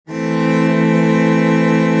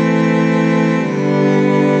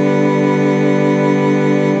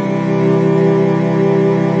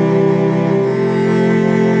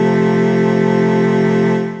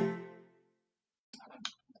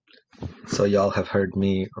y'all have heard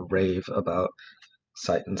me rave about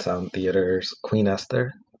Sight and Sound Theater's Queen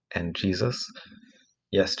Esther and Jesus.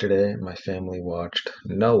 Yesterday, my family watched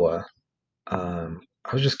Noah. I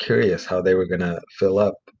was just curious how they were gonna fill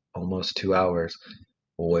up almost 2 hours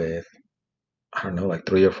with, I don't know, like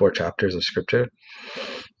 3 or 4 chapters of scripture.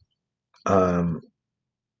 Um,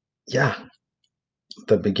 yeah,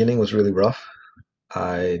 the beginning was really rough.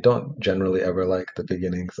 I don't generally ever like the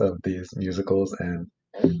beginnings of these musicals and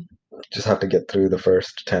just have to get through the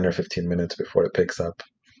first 10 or 15 minutes before it picks up.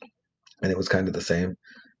 And it was kind of the same.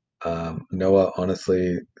 Noah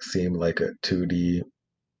honestly seemed like a 2D,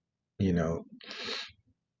 you know,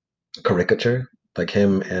 caricature. Like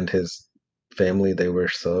him and his family, they were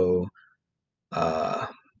so, uh,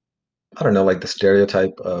 I don't know, like the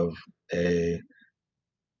stereotype of a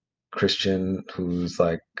Christian who's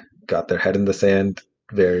like got their head in the sand,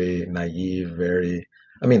 very naive, very,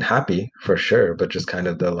 I mean, happy for sure, but just kind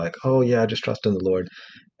of the like, oh yeah, just trust in the Lord.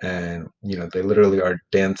 And, they literally are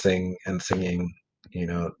dancing and singing,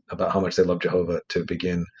 about how much they love Jehovah to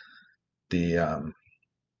begin the um,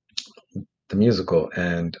 the musical.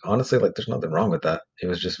 And honestly, like, there's nothing wrong with that. It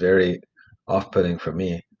was just very off-putting for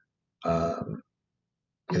me, um,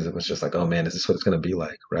 because it was just like, oh man, is this what it's going to be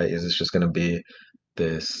like, right? Is this just going to be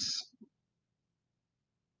this?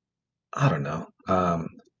 I don't know.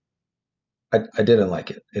 I didn't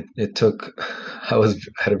like it. It took. I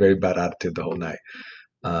had a very bad attitude the whole night.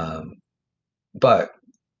 Um, but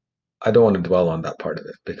I don't want to dwell on that part of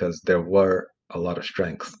it because there were a lot of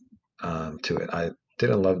strengths to it. I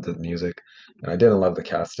didn't love the music, and I didn't love the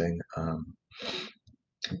casting.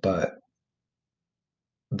 But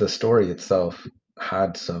the story itself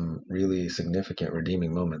had some really significant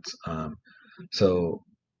redeeming moments. So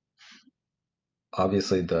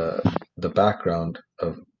obviously the background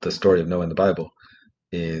of the story of Noah in the Bible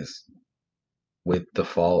is with the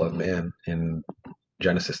fall of man in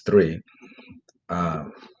Genesis 3.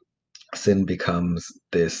 Um, Sin becomes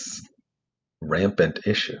this rampant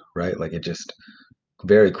issue, right? Like it just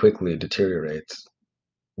very quickly deteriorates.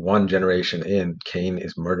 One generation in, Cain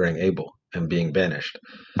is murdering Abel and being banished.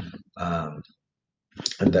 Um,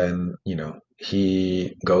 and then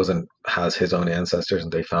he goes and has his own ancestors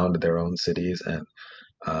and they found their own cities. And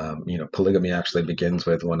polygamy actually begins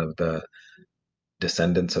with one of the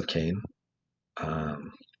descendants of Cain.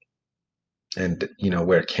 um, and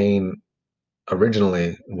where Cain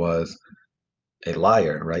originally was a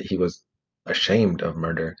liar, right? He was ashamed of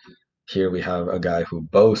murder. Here we have a guy who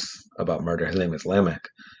boasts about murder. His name is Lamech.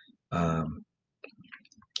 um,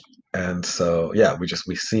 and so yeah,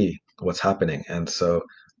 we see what's happening. And so,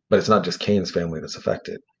 but it's not just Cain's family that's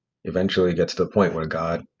affected. Eventually it gets to the point where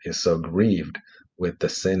God is so grieved with the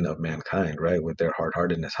sin of mankind, right, with their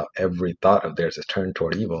hard-heartedness, how every thought of theirs is turned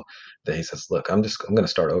toward evil, that he says, look, I'm going to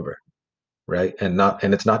start over, right? And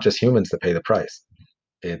it's not just humans that pay the price.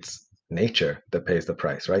 It's nature that pays the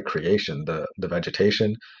price, right? Creation, the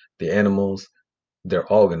vegetation, the animals, they're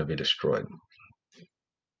all going to be destroyed.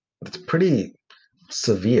 It's pretty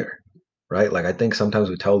severe, right? Like I think sometimes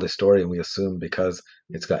we tell this story and we assume because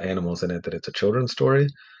it's got animals in it that it's a children's story,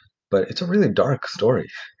 but it's a really dark story.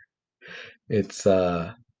 It's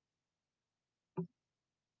yeah,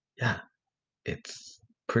 it's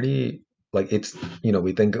pretty, like it's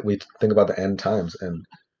we think about the end times, and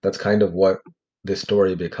that's kind of what this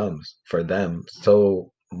story becomes for them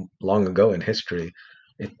so long ago in history.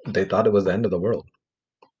 They thought it was the end of the world.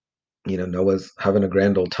 Noah's having a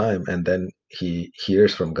grand old time, and then he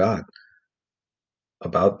hears from God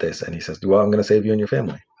about this and he says, well, I'm going to save you and your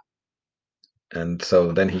family. And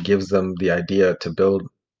so then he gives them the idea to build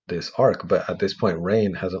this ark, but at this point,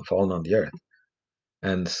 rain hasn't fallen on the earth.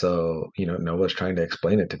 And so, Noah's trying to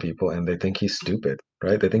explain it to people and they think he's stupid,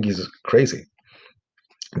 right? They think he's crazy,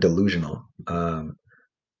 delusional,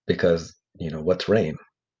 because, what's rain?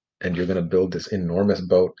 And you're going to build this enormous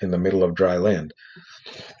boat in the middle of dry land.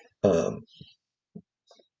 Um,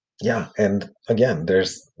 yeah. And again,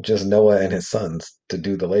 there's just Noah and his sons to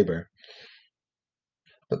do the labor.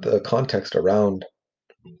 But the context around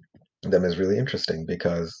them is really interesting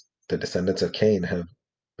because the descendants of Cain have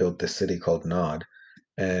built this city called Nod.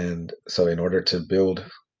 And so in order to build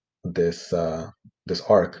this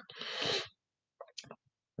ark,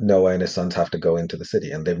 Noah and his sons have to go into the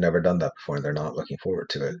city, and they've never done that before, and they're not looking forward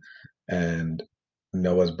to it. And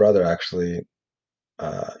Noah's brother actually,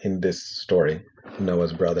 in this story,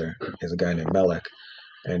 Noah's brother is a guy named Melech,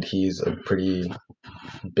 and he's a pretty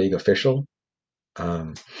big official.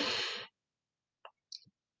 Um,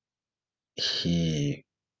 he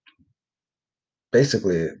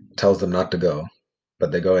basically tells them not to go,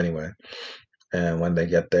 but they go anyway. And when they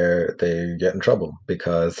get there, they get in trouble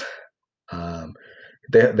because Um,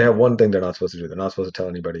 they have one thing they're not supposed to do. They're not supposed to tell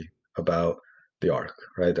anybody about the ark,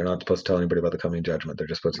 right? They're not supposed to tell anybody about the coming judgment. They're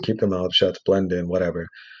just supposed to keep their mouths shut, blend in, whatever.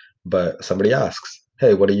 But somebody asks,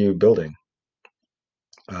 "Hey, what are you building?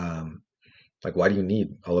 Um, like, why do you need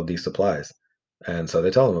all of these supplies?" And so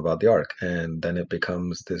they tell them about the ark, and then it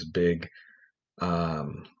becomes this big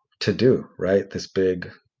um, to do, right? This big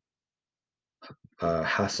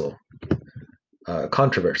hassle,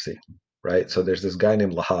 controversy, right? So there's this guy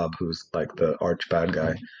named Lahab who's like the arch bad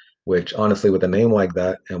guy, which honestly, with a name like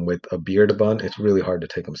that and with a beard bun, it's really hard to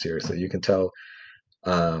take him seriously. You can tell,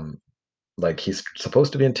 um, like he's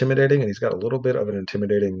supposed to be intimidating, and he's got a little bit of an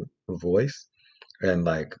intimidating voice and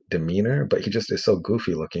like demeanor, but he just is so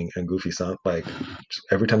goofy looking and goofy sound. Like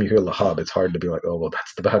every time you hear Lahab, it's hard to be like, oh well,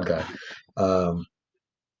 that's the bad guy. Um,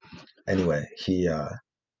 anyway, he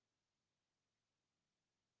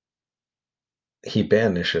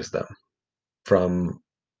banishes them from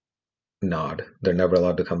Nod. They're never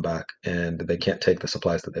allowed to come back, and they can't take the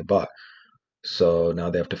supplies that they bought. So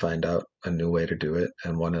now they have to find out a new way to do it.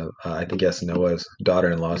 And one of, I think, yes, Noah's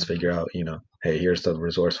daughter-in-laws figure out, hey, here's the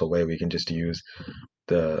resourceful way we can just use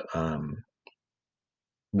the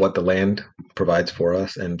what the land provides for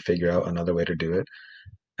us and figure out another way to do it.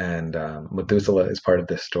 And Methuselah is part of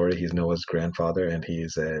this story. He's Noah's grandfather, and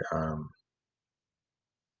he's a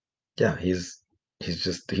yeah, he's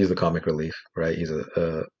the comic relief, right? He's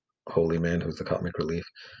a holy man who's the comic relief.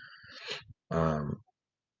 Um,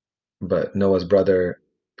 but Noah's brother,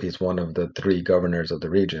 he's one of the three governors of the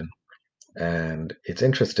region. And it's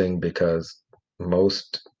interesting because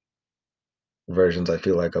most versions, I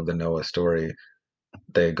feel like, of the Noah story,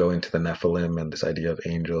 they go into the Nephilim and this idea of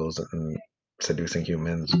angels and seducing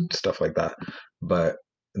humans, stuff like that. But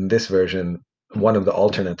in this version, one of the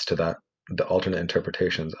alternates to that, the alternate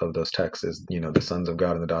interpretations of those texts is, the sons of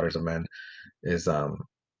God and the daughters of men is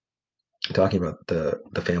talking about the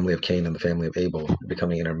family of Cain and the family of Abel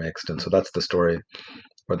becoming intermixed. And so that's the story,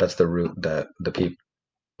 or that's the route that the people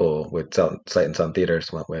with Sight and Sound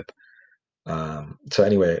Theaters went with. So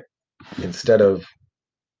anyway, instead of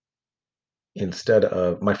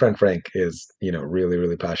my friend Frank is, really,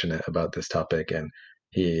 really passionate about this topic, and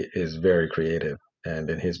he is very creative. And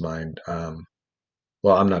in his mind,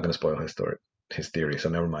 well, I'm not going to spoil his theory, so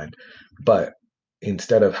never mind. But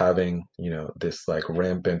instead of having, this like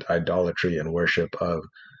rampant idolatry and worship of,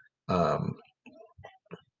 um,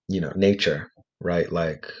 nature, right?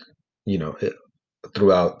 Like, you know, it,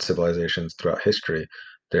 throughout civilizations, throughout history,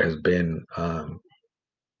 there has been,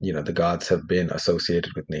 the gods have been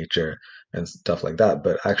associated with nature and stuff like that.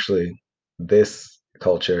 But actually, this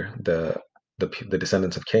culture, the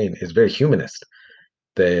descendants of Cain, is very humanist.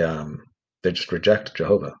 They they just reject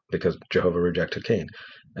Jehovah because Jehovah rejected Cain,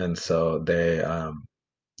 and so they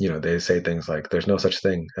say things like there's no such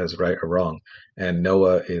thing as right or wrong, and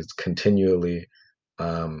Noah is continually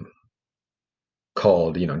um,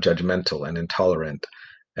 called, judgmental and intolerant.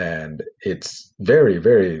 And it's very,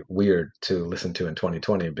 very weird to listen to in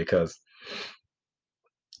 2020 because,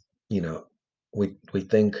 you know, we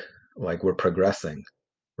think like we're progressing,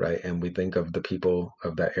 right? And we think of the people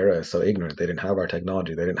of that era as so ignorant. They didn't have our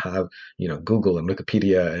technology. They didn't have, Google and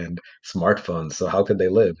Wikipedia and smartphones. So how could they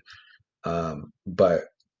live? But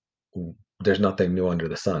there's nothing new under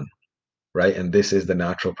the sun, right? And this is the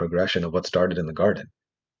natural progression of what started in the garden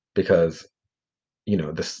because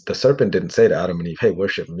the serpent didn't say to Adam and Eve, "Hey,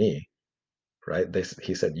 worship me," right?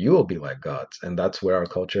 He said, "You will be like gods," and that's where our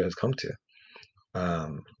culture has come to.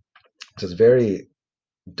 Um, so it's very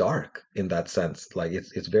dark in that sense. Like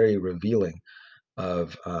it's very revealing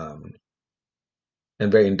of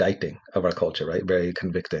and very indicting of our culture, right? Very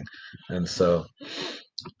convicting. And so,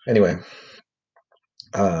 anyway,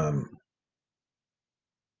 um,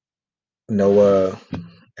 Noah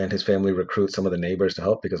and his family recruit some of the neighbors to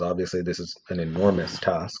help because obviously this is an enormous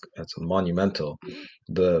task. It's monumental.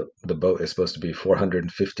 The boat is supposed to be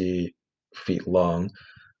 450 feet long,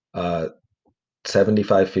 uh,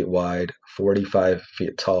 75 feet wide, 45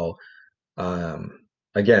 feet tall. Um,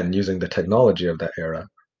 again, using the technology of that era,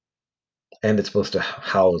 and it's supposed to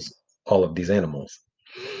house all of these animals.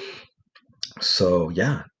 So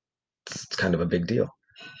yeah, it's kind of a big deal.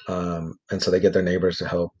 And so they get their neighbors to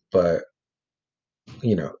help, but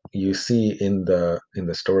you see in the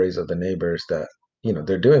stories of the neighbors that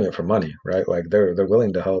they're doing it for money, right? Like they're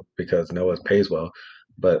willing to help because Noah pays well,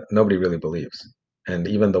 but nobody really believes. And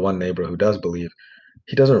even the one neighbor who does believe,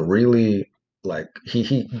 he doesn't really like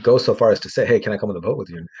he goes so far as to say, "Hey, can I come on the boat with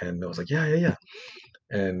you?" And Noah's like, "Yeah, yeah, yeah."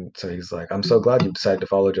 And so he's like, "I'm so glad you decided to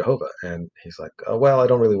follow Jehovah." And he's like, "Oh, well, I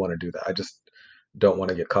don't really want to do that. I just don't want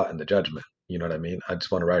to get caught in the judgment. You know what I mean? I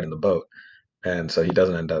just want to ride in the boat." and so he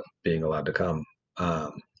doesn't end up being allowed to come.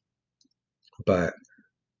 Um, but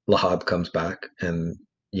Lahab comes back and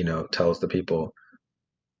tells the people,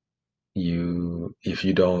 if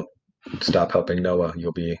you don't stop helping Noah,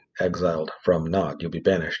 you'll be exiled from Nod, you'll be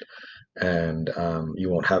banished, and you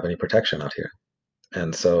won't have any protection out here.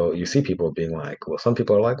 And so you see people being like, well, some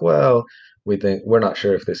people are like, well, we're not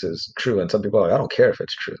sure if this is true, and some people are like, I don't care if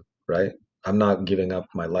it's true, right? I'm not giving up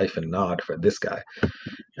my life in Nod for this guy.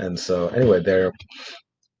 And so anyway, they're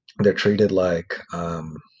treated like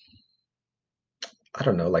I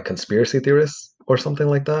don't know, like conspiracy theorists or something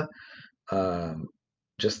like that, um,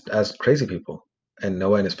 just as crazy people. And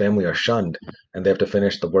Noah and his family are shunned, and they have to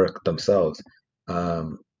finish the work themselves.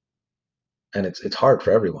 Um, and it's hard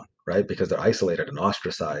for everyone, right? Because they're isolated and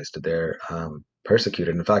ostracized. They're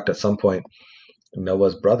persecuted. In fact, at some point,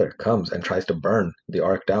 Noah's brother comes and tries to burn the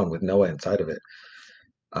ark down with Noah inside of it.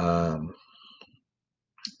 Um,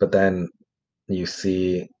 but then you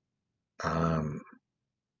see um,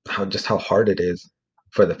 how hard it is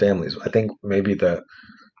for the families. I think maybe the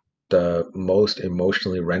most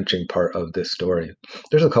emotionally wrenching part of this story.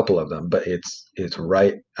 There's a couple of them, but it's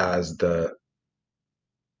right as they're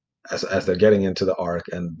getting into the ark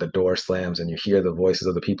and the door slams and you hear the voices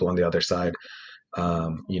of the people on the other side.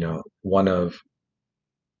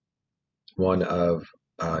 One of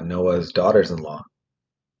Noah's daughters-in-law,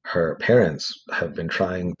 her parents have been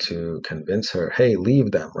trying to convince her, hey,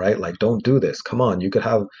 leave them, right? Like, don't do this. Come on, you could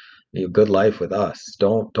have a good life with us.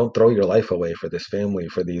 Don't throw your life away for this family,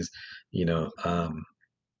 for these, you know,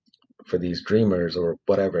 for these dreamers or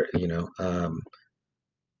whatever.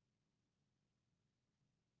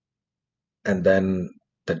 And then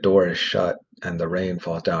the door is shut and the rain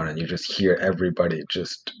falls down and you just hear everybody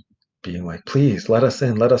just being like, please let us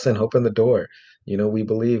in, open the door. We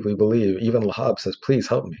believe. Even Lahab says, please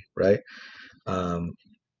help me, right? Um,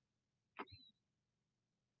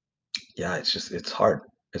 yeah, it's hard.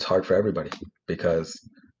 It's hard for everybody because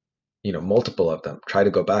multiple of them try to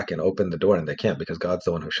go back and open the door and they can't because God's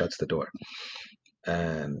the one who shuts the door.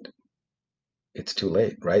 And it's too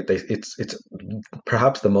late, right? It's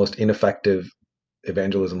perhaps the most ineffective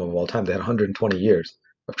evangelism of all time. They had 120 years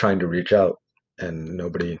of trying to reach out, and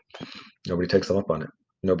nobody takes them up on it.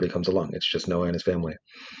 Nobody comes along. It's just Noah and his family,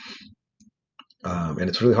 and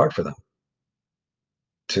it's really hard for them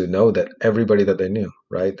to know that everybody that they knew,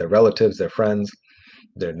 right, their relatives, their friends,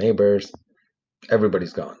 their neighbors,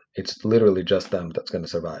 everybody's gone. It's literally just them that's going to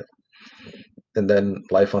survive. And then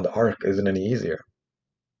life on the ark isn't any easier.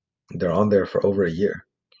 They're on there for over a year,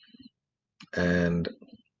 and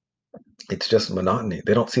it's just monotony.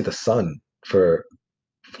 They don't see the sun for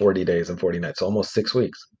 40 days and 40 nights, almost 6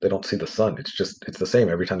 weeks. They don't see the sun. It's the same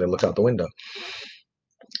every time they look out the window.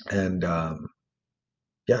 And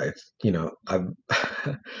yeah, I've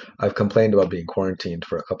I've complained about being quarantined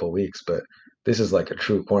for a couple of weeks, but this is like a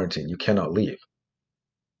true quarantine. You cannot leave.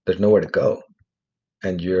 There's nowhere to go.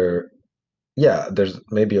 And yeah, there's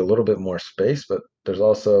maybe a little bit more space, but there's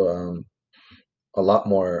also a lot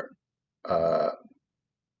more, uh,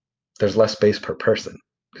 there's less space per person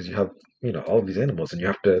because you have, all of these animals and you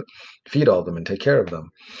have to feed all of them and take care of them.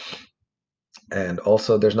 And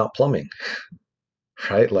also there's not plumbing,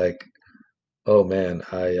 right? Like, oh man,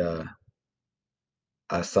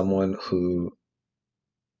 as someone who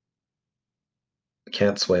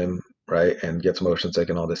can't swim, right, and gets motion sick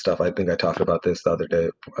and all this stuff. I think I talked about this the other day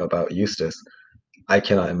about Eustace. I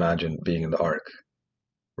cannot imagine being in the ark,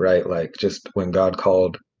 right? Like just when God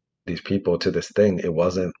called these people to this thing, it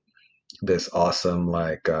wasn't this awesome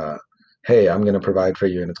like hey, I'm going to provide for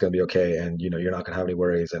you and it's going to be okay and you're not going to have any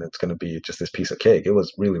worries and it's going to be just this piece of cake. It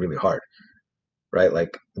was really really hard, right?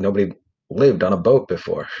 Like nobody lived on a boat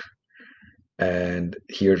before and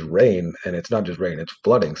here's rain and it's not just rain, it's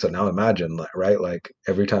flooding. So now imagine, right, like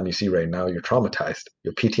every time you see rain now you're traumatized,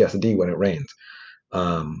 you're PTSD when it rains.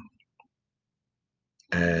 um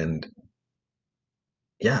and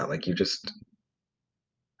yeah, like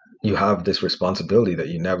you have this responsibility that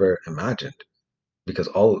you never imagined because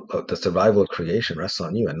all of the survival of creation rests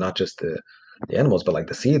on you and not just the animals but like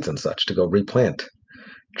the seeds and such to go replant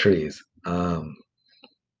trees.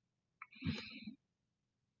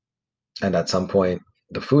 And at some point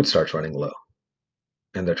the food starts running low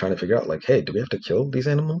and they're trying to figure out like, hey, do we have to kill these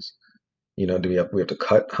animals? Do we have to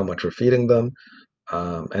cut how much we're feeding them?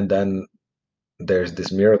 And then there's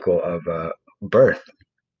this miracle of birth,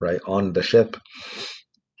 right, on the ship,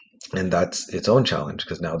 and that's its own challenge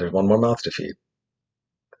because now there's one more mouth to feed,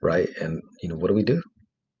 right? And what do we do?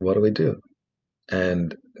 What do we do?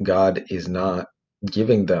 And God is not.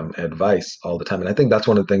 giving them advice all the time. And I think that's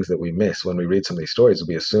one of the things that we miss when we read some of these stories.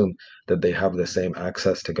 We assume that they have the same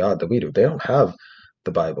access to God that we do. They don't have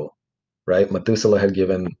the Bible, right? Methuselah had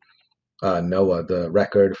given Noah the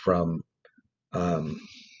record um,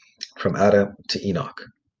 from Adam to Enoch.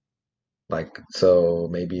 Like, so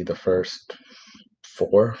maybe the first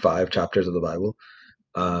 4, 5 chapters of the Bible.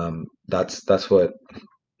 That's what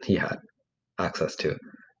he had access to,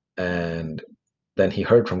 and then he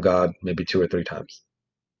heard from God maybe 2 or 3 times,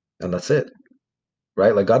 and that's it.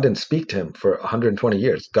 Right? Like God didn't speak to him for 120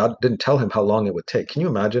 years. God didn't tell him how long it would take. Can you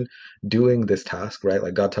imagine doing this task, right?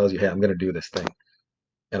 Like God tells you, hey, I'm going to do this thing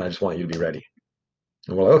and I just want you to be ready.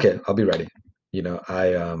 And we're like, okay, I'll be ready. You know, I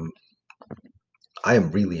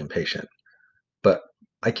am really impatient, but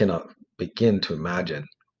I cannot begin to imagine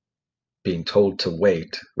being told to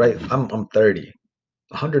wait, right? I'm 30.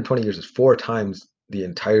 120 years is 4 times the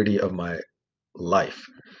entirety of my life.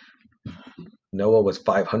 Noah was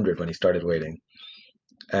 500 when he started waiting.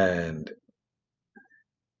 And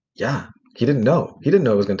yeah, he didn't know. He didn't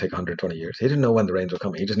know it was going to take 120 years. He didn't know when the rains were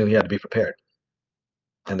coming. He just knew he had to be prepared.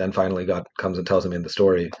 And then finally, God comes and tells him in the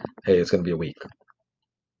story, hey, it's going to be a week.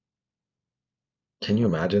 Can you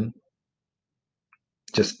imagine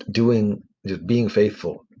just being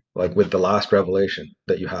faithful, like with the last revelation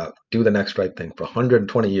that you have? Do the next right thing for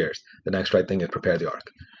 120 years. The next right thing is prepare the ark.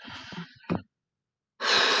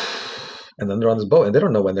 And then they're on this boat and they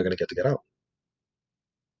don't know when they're going to get out.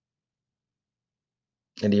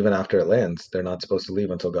 And even after it lands, they're not supposed to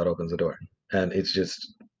leave until God opens the door. And it's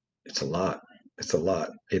a lot. It's a lot.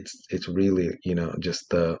 It's really, just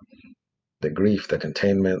the grief, the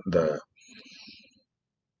containment,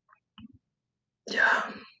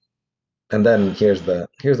 yeah. And then here's the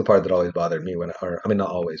part that always bothered me or I mean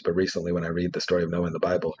not always, but recently when I read the story of Noah in the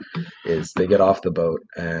Bible, is they get off the boat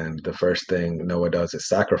and the first thing Noah does is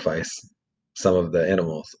sacrifice some of the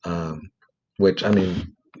animals, which I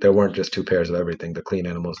mean there weren't just 2 pairs of everything. The clean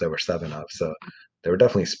animals there were 7 of, so there were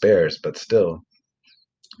definitely spares, but still,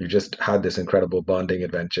 you just had this incredible bonding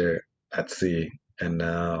adventure at sea, and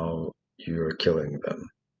now you're killing them.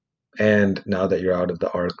 And now that you're out of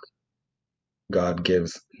the ark, God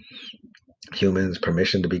gives humans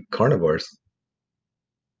permission to be carnivores.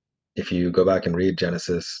 If you go back and read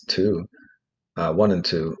Genesis 2, 1 and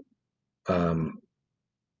 2, um,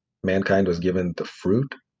 mankind was given the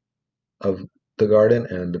fruit of the garden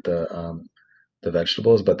and the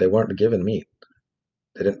vegetables, but they weren't given meat.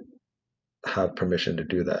 They didn't have permission to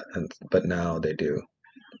do that, but now they do.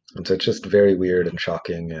 And so it's just very weird and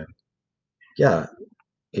shocking. And yeah,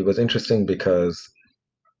 it was interesting because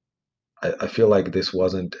I feel like this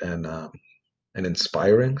wasn't an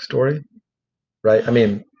inspiring story, right? I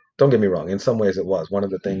mean, don't get me wrong. In some ways, it was one of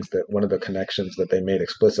the connections that they made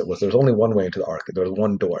explicit was there's only one way into the ark. There was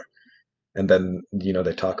one door, and then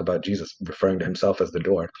they talk about Jesus referring to himself as the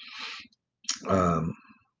door, um,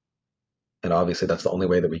 and obviously that's the only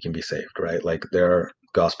way that we can be saved, right? Like there are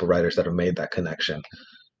gospel writers that have made that connection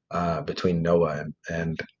between Noah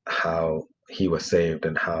and how he was saved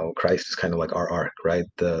and how Christ is kind of like our ark, right?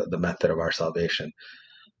 The method of our salvation.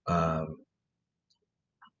 Um,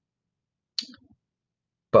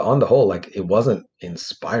 but on the whole, like it wasn't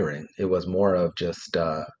inspiring. It was more of just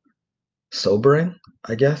sobering,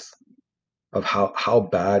 I guess, of how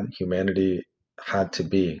bad humanity had to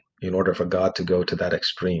be in order for God to go to that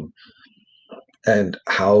extreme, and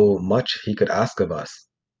how much He could ask of us.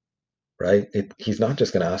 Right? He's not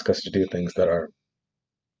just going to ask us to do things that are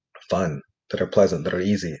fun, that are pleasant, that are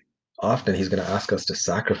easy. Often He's going to ask us to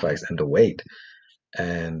sacrifice and to wait.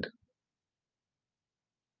 And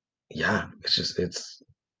yeah, it's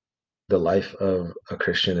the life of a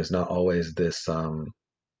Christian is not always this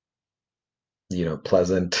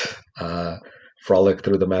pleasant frolic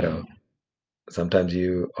through the meadow. Sometimes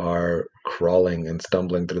you are crawling and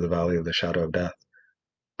stumbling through the valley of the shadow of death.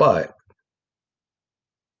 But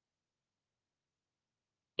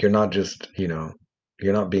you're not just, you're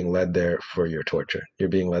not being led there for your torture. You're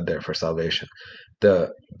being led there for salvation.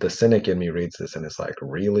 The cynic in me reads this and it's like,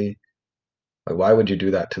 really? Like, why would you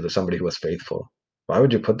do that to somebody who was faithful? Why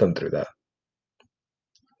would you put them through that?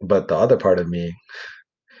 But the other part of me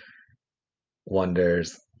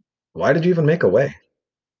wonders, why did you even make a way?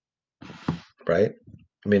 Right?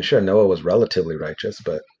 I mean, sure, Noah was relatively righteous,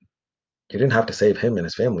 but you didn't have to save him and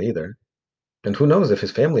his family either. And who knows if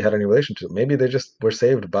his family had any relation to it? Maybe they just were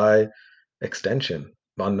saved by extension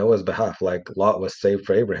on Noah's behalf, like Lot was saved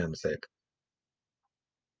for Abraham's sake.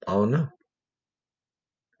 I don't know,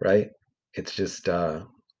 right? It's just the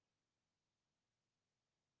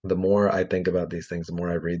more I think about these things, the more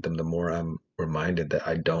I read them, the more I'm reminded that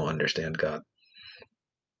I don't understand God.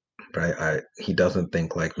 right? He doesn't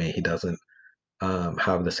think like me. He doesn't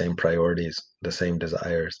have the same priorities, the same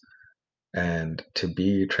desires, and to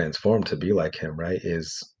be transformed, to be like him, right,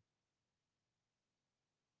 is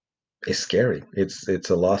scary. It's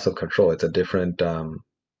a loss of control. It's a different,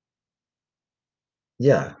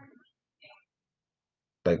 yeah,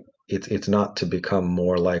 like it's not to become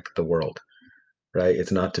more like the world, right?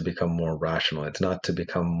 It's not to become more rational. It's not to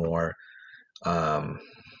become more. Um,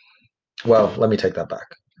 well, let me take that back.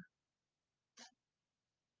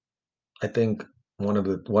 I think one of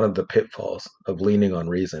the pitfalls of leaning on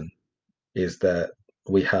reason is that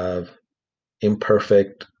we have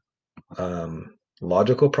imperfect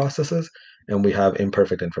logical processes and we have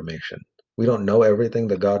imperfect information. We don't know everything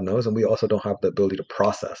that God knows, and we also don't have the ability to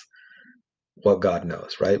process what God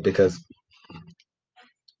knows, right? Because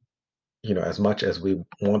as much as we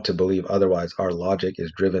want to believe otherwise, our logic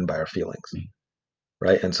is driven by our feelings,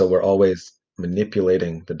 right? And so we're always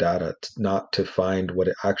manipulating the data not to find what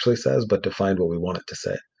it actually says, but to find what we want it to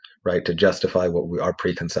say, right? To justify our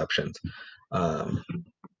preconceptions. Um,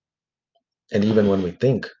 and even when we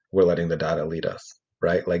think we're letting the data lead us,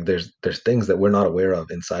 right? Like there's things that we're not aware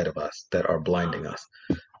of inside of us that are blinding us,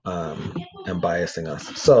 and biasing us.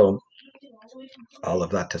 So all of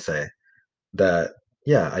that to say that,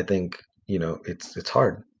 yeah, I think it's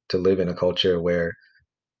hard to live in a culture where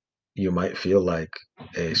you might feel like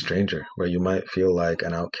a stranger, where you might feel like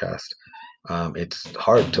an outcast. It's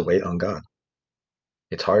hard to wait on God.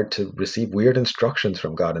 It's hard to receive weird instructions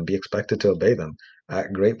from God and be expected to obey them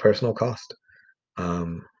at great personal cost.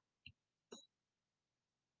 Um,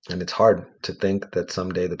 and it's hard to think that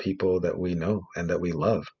someday the people that we know and that we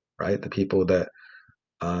love, right, the people that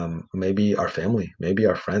maybe our family, maybe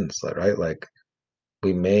our friends, right, like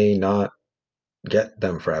we may not get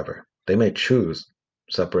them forever. They may choose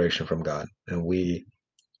separation from God, and we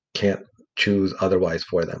can't choose otherwise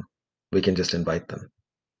for them. We can just invite them.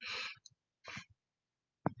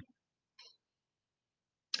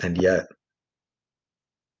 And yet,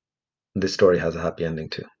 this story has a happy ending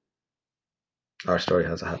too. Our story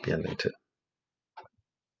has a happy ending too.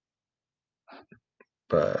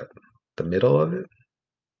 But the middle of it,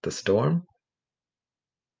 the storm,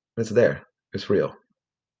 it's there. It's real.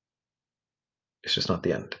 It's just not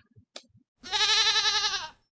the end.